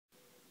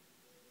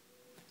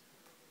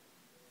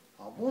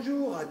Alors,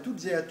 bonjour à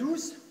toutes et à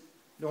tous.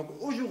 Donc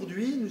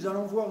aujourd'hui, nous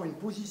allons voir une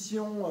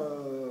position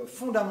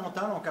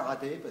fondamentale en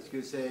karaté, parce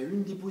que c'est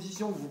une des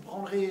positions que vous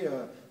prendrez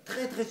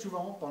très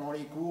souvent pendant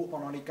les cours,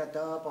 pendant les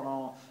katas,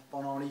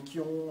 pendant les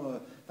kyons,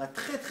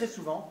 très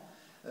souvent.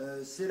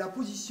 C'est la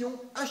position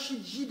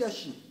Hachiji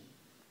Dachi.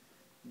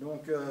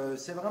 Donc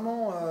c'est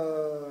vraiment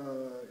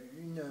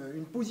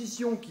une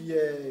position qui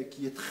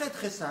est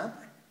très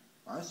simple.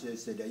 Hein,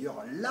 c'est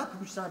d'ailleurs la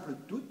plus simple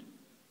de toutes.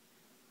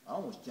 Hein,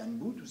 on se tient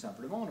debout tout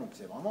simplement, donc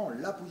c'est vraiment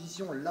la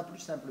position la plus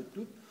simple de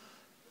toutes.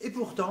 Et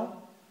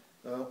pourtant,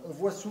 on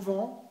voit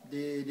souvent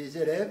des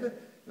élèves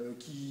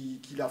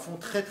qui la font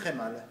très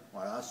mal.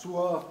 Voilà,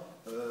 soit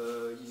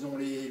ils ont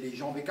les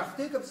jambes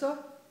écartées comme ça,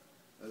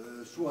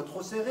 soit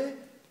trop serrées,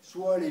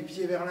 soit les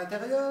pieds vers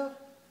l'intérieur,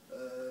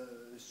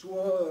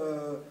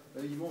 soit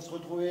ils vont se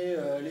retrouver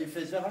les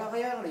fesses vers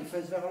l'arrière, les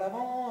fesses vers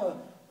l'avant.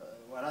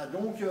 Voilà,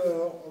 donc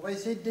on va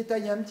essayer de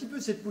détailler un petit peu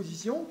cette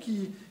position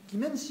qui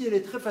même si elle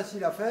est très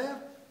facile à faire,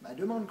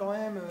 demande quand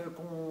même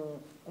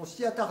qu'on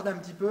s'y attarde un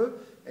petit peu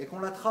et qu'on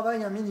la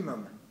travaille un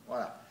minimum.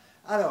 Voilà.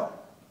 Alors,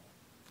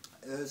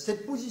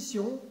 cette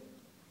position,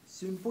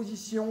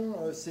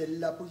 c'est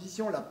la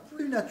position la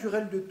plus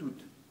naturelle de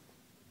toutes.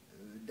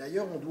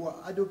 D'ailleurs, on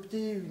doit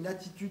adopter une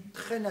attitude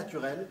très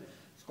naturelle,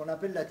 ce qu'on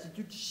appelle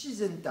l'attitude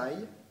shizentai.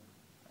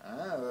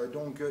 Hein,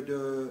 donc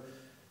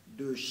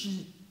de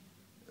shi,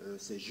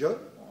 c'est je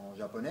en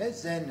japonais,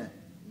 zen,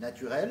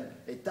 naturel,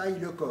 et tai,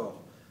 le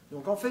corps.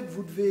 Donc en fait,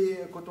 vous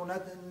devez, quand on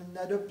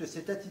adopte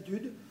cette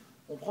attitude,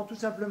 on prend tout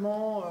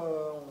simplement,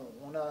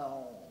 on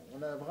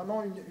a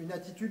vraiment une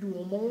attitude où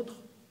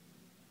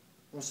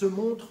on se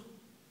montre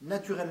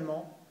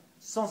naturellement,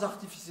 sans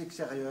artifice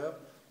extérieur,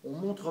 on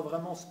montre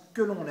vraiment ce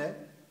que l'on est,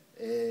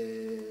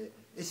 et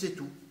c'est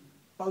tout,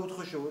 pas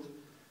autre chose.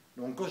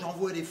 Donc quand j'en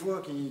vois des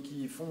fois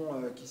qui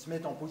se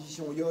mettent en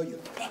position yoï,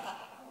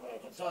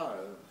 comme ça,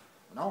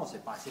 non,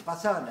 c'est pas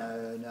ça,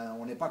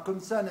 on n'est pas comme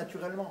ça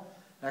naturellement,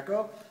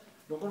 d'accord?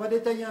 Donc on va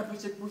détailler un peu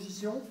cette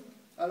position.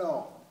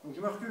 Alors, donc je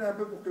me recule un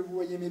peu pour que vous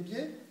voyez mes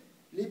pieds.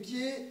 Les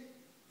pieds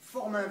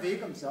forment un V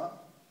comme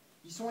ça.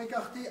 Ils sont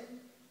écartés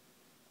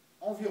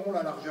environ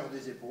la largeur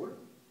des épaules.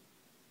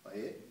 Vous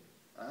voyez,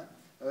 hein,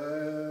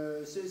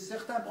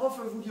 certains profs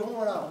vous diront,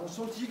 voilà, on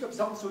sautille comme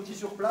ça, on sautille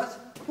sur place.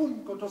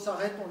 Poum, quand on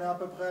s'arrête, on est à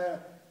peu près...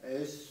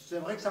 Et c'est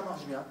vrai que ça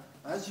marche bien.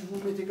 Hein, si vous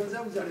vous mettez comme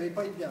ça, vous n'allez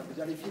pas être bien.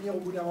 Vous allez finir au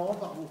bout d'un moment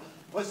par vous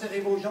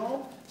resserrer vos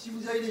jambes. Si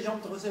vous avez les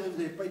jambes resserrées, vous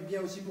n'allez pas être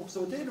bien aussi pour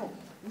sauter. Donc,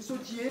 vous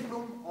sautillez,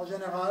 boum, en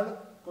général,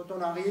 quand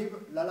on arrive,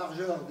 la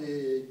largeur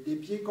des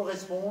pieds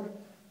correspond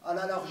à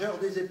la largeur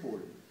des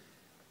épaules.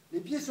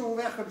 Les pieds sont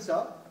ouverts comme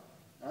ça.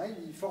 Hein,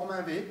 ils forment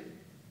un V.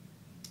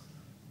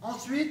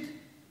 Ensuite,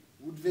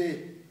 vous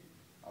devez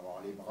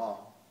avoir les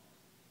bras.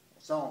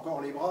 Ça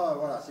encore, les bras,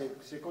 voilà,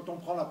 c'est quand on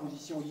prend la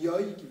position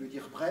yoi, qui veut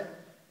dire prêt.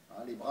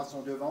 Hein, les bras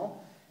sont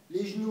devant.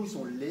 Les genoux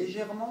sont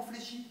légèrement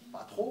fléchis,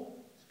 pas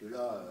trop, parce que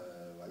là,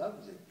 voilà,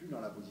 vous n'êtes plus dans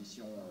la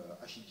position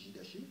Hachiji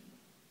Dachi.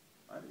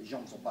 Hein, les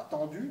jambes ne sont pas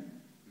tendues,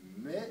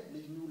 mais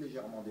les genoux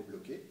légèrement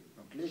débloqués,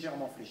 donc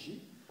légèrement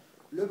fléchis.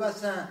 Le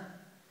bassin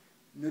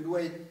ne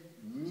doit être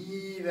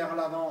ni vers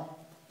l'avant,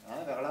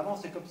 hein, vers l'avant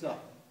c'est comme ça,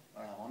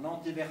 voilà, en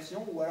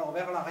antéversion, ou alors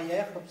vers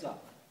l'arrière comme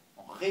ça,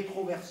 en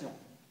rétroversion.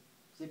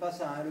 C'est pas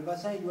ça, hein, le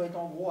bassin il doit être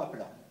en gros à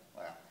plat,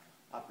 voilà,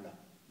 à plat,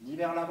 ni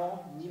vers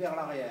l'avant, ni vers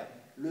l'arrière.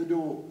 Le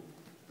dos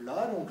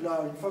plat, donc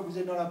là, une fois que vous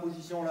êtes dans la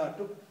position là,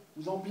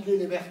 vous empilez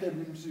les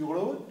vertèbres l'une sur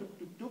l'autre,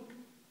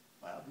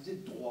 voilà, vous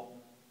êtes droit.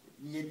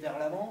 Ni être vers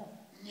l'avant,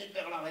 ni être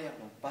vers l'arrière,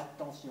 donc pas de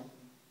tension.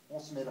 On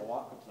se met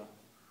droit comme ça.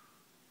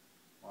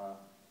 Voilà.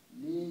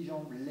 Les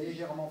jambes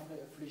légèrement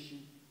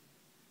fléchies.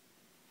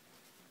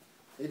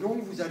 Et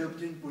donc vous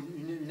adoptez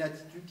une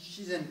attitude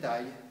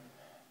shizentai.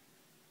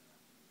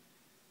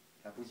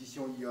 La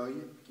position yoi,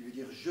 qui veut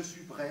dire je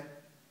suis prêt.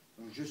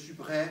 Donc je suis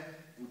prêt.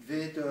 Vous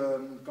devez être,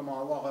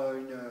 avoir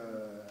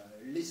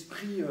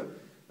l'esprit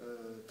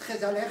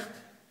très alerte,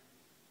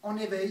 en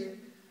éveil.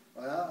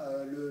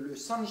 Voilà, le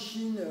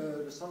sanshin,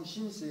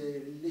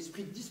 c'est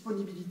l'esprit de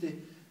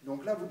disponibilité.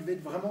 Donc là, vous devez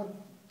être vraiment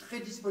très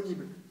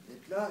disponible.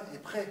 Être là et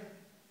prêt.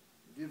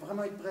 Vous devez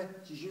vraiment être prêt.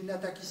 Si j'ai une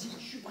attaque ici,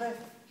 je suis prêt.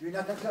 J'ai une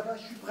attaque là-bas,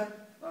 je suis prêt.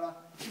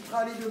 Voilà. Je suis prêt à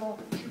aller devant.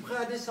 Je suis prêt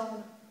à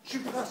descendre. Je suis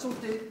prêt à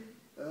sauter.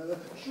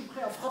 Je suis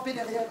prêt à frapper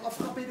derrière, à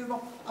frapper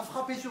devant, à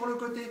frapper sur le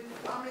côté,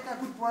 à mettre un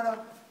coup de poing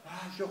là.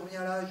 Ah, je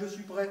reviens là, je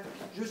suis prêt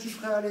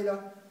à aller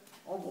là.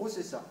 En gros,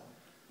 c'est ça.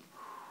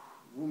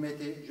 Vous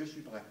mettez, je suis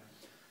prêt.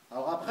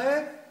 Alors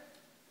après,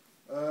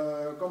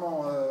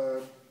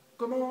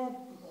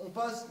 comment on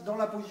passe dans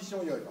la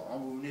position yoi?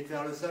 Vous venez de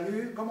faire le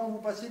salut. Comment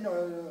vous passez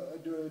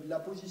de la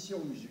position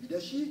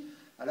Musubidachi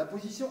à la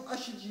position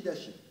Hachiji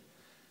Dachi?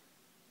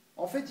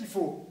 En fait, il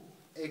faut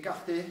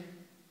écarter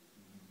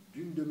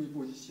d'une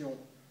demi-position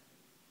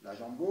la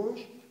jambe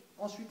gauche,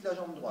 ensuite la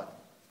jambe droite.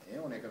 Et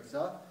on est comme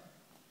ça,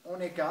 on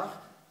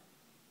écarte,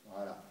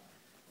 voilà.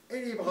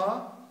 Et les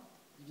bras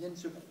viennent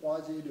se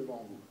croiser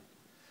devant vous.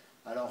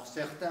 Alors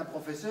certains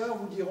professeurs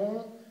vous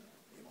diront,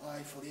 les bras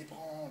il faut les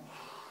prendre.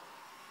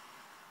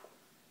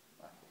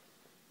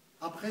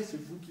 Après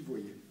c'est vous qui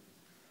voyez.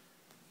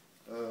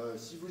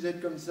 Si vous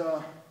êtes comme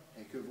ça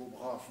et que vos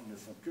bras ne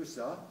font que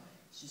ça,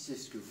 si c'est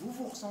ce que vous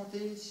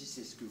ressentez, si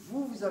c'est ce que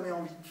vous avez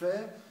envie de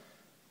faire,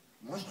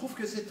 moi je trouve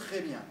que c'est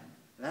très bien.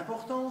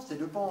 L'important, c'est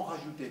de ne pas en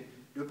rajouter,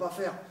 de ne pas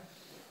faire...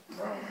 Vous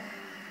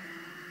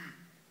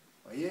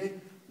voyez?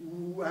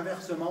 Ou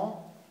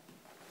inversement.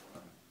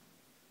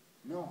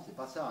 Non, c'est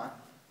pas ça. Hein.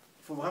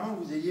 Il faut vraiment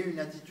que vous ayez une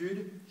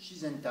attitude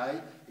shizentai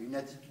et une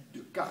attitude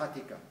de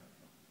karatéka.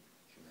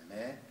 Je me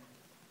mets...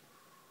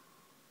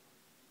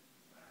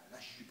 Là,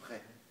 je suis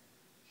prêt.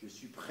 Je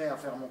suis prêt à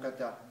faire mon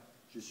kata.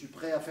 Je suis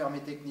prêt à faire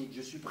mes techniques.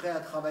 Je suis prêt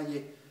à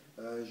travailler.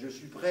 Je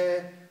suis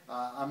prêt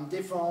à me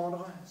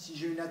défendre. Si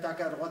j'ai une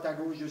attaque à droite, à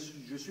gauche,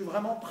 je suis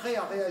vraiment prêt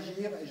à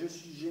réagir et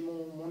j'ai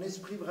mon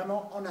esprit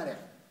vraiment en alerte.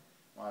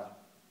 Voilà.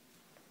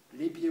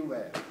 Les pieds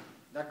ouverts.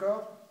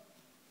 D'accord?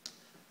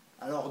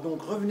 Alors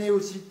donc revenez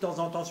aussi de temps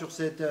en temps sur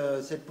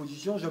cette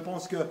position. Je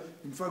pense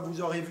qu'une fois que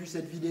vous aurez vu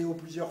cette vidéo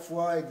plusieurs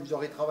fois et que vous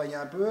aurez travaillé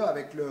un peu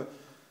avec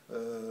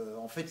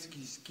en fait ce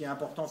qui est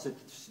important, c'est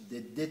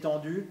d'être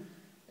détendu.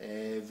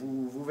 Et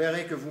vous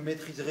verrez que vous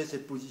maîtriserez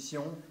cette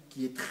position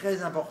qui est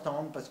très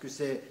importante parce que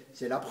c'est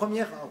la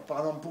première, par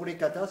exemple pour les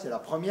katas, c'est la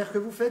première que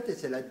vous faites et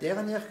c'est la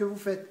dernière que vous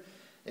faites.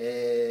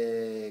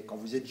 Et quand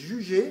vous êtes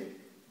jugé,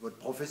 votre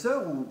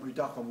professeur ou plus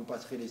tard quand vous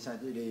passerez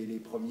les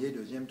premiers,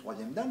 deuxième,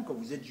 troisième dan, quand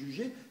vous êtes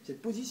jugé,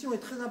 cette position est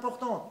très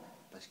importante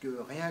parce que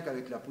rien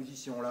qu'avec la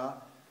position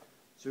là,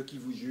 ceux qui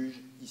vous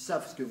jugent, ils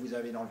savent ce que vous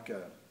avez dans le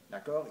cœur,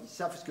 d'accord? Ils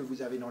savent ce que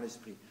vous avez dans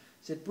l'esprit.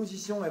 Cette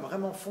position est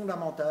vraiment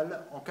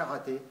fondamentale en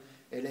karaté.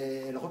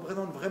 Elle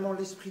représente vraiment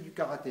l'esprit du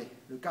karaté.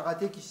 Le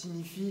karaté qui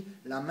signifie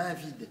la main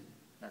vide.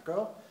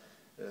 D'accord?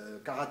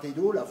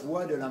 Karaté-do, la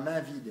voie de la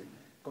main vide.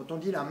 Quand on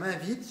dit la main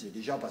vide, c'est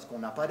déjà parce qu'on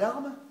n'a pas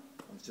d'armes.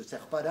 On ne se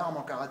sert pas d'armes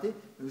en karaté.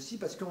 Mais aussi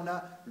parce qu'on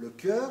a le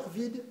cœur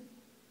vide.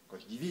 Quand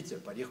je dis vide, ça ne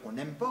veut pas dire qu'on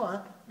n'aime pas.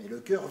 Hein, mais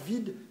le cœur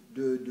vide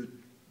de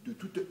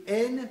toute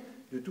haine,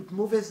 de toute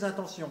mauvaise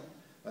intention.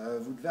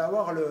 Vous devez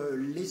avoir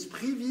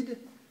l'esprit vide.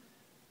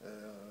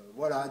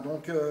 Voilà,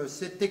 donc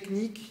cette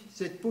technique,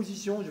 cette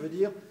position, je veux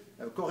dire,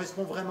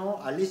 correspond vraiment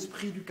à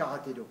l'esprit du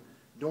karaté-do.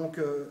 Donc,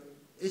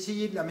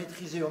 essayez de la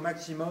maîtriser au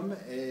maximum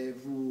et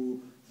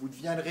vous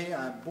deviendrez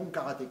un bon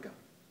karatéka.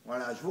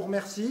 Voilà, je vous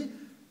remercie.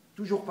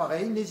 Toujours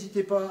pareil,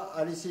 n'hésitez pas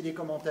à laisser des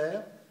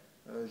commentaires.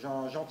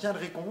 J'en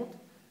tiendrai compte.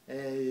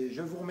 Et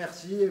je vous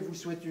remercie et vous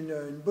souhaite une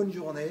bonne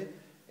journée.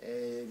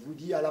 Et vous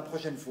dis à la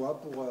prochaine fois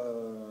pour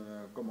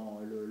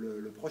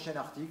le prochain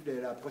article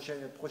et la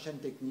prochaine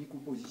technique ou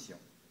position.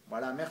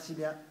 Voilà, merci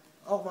bien.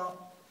 Au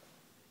revoir.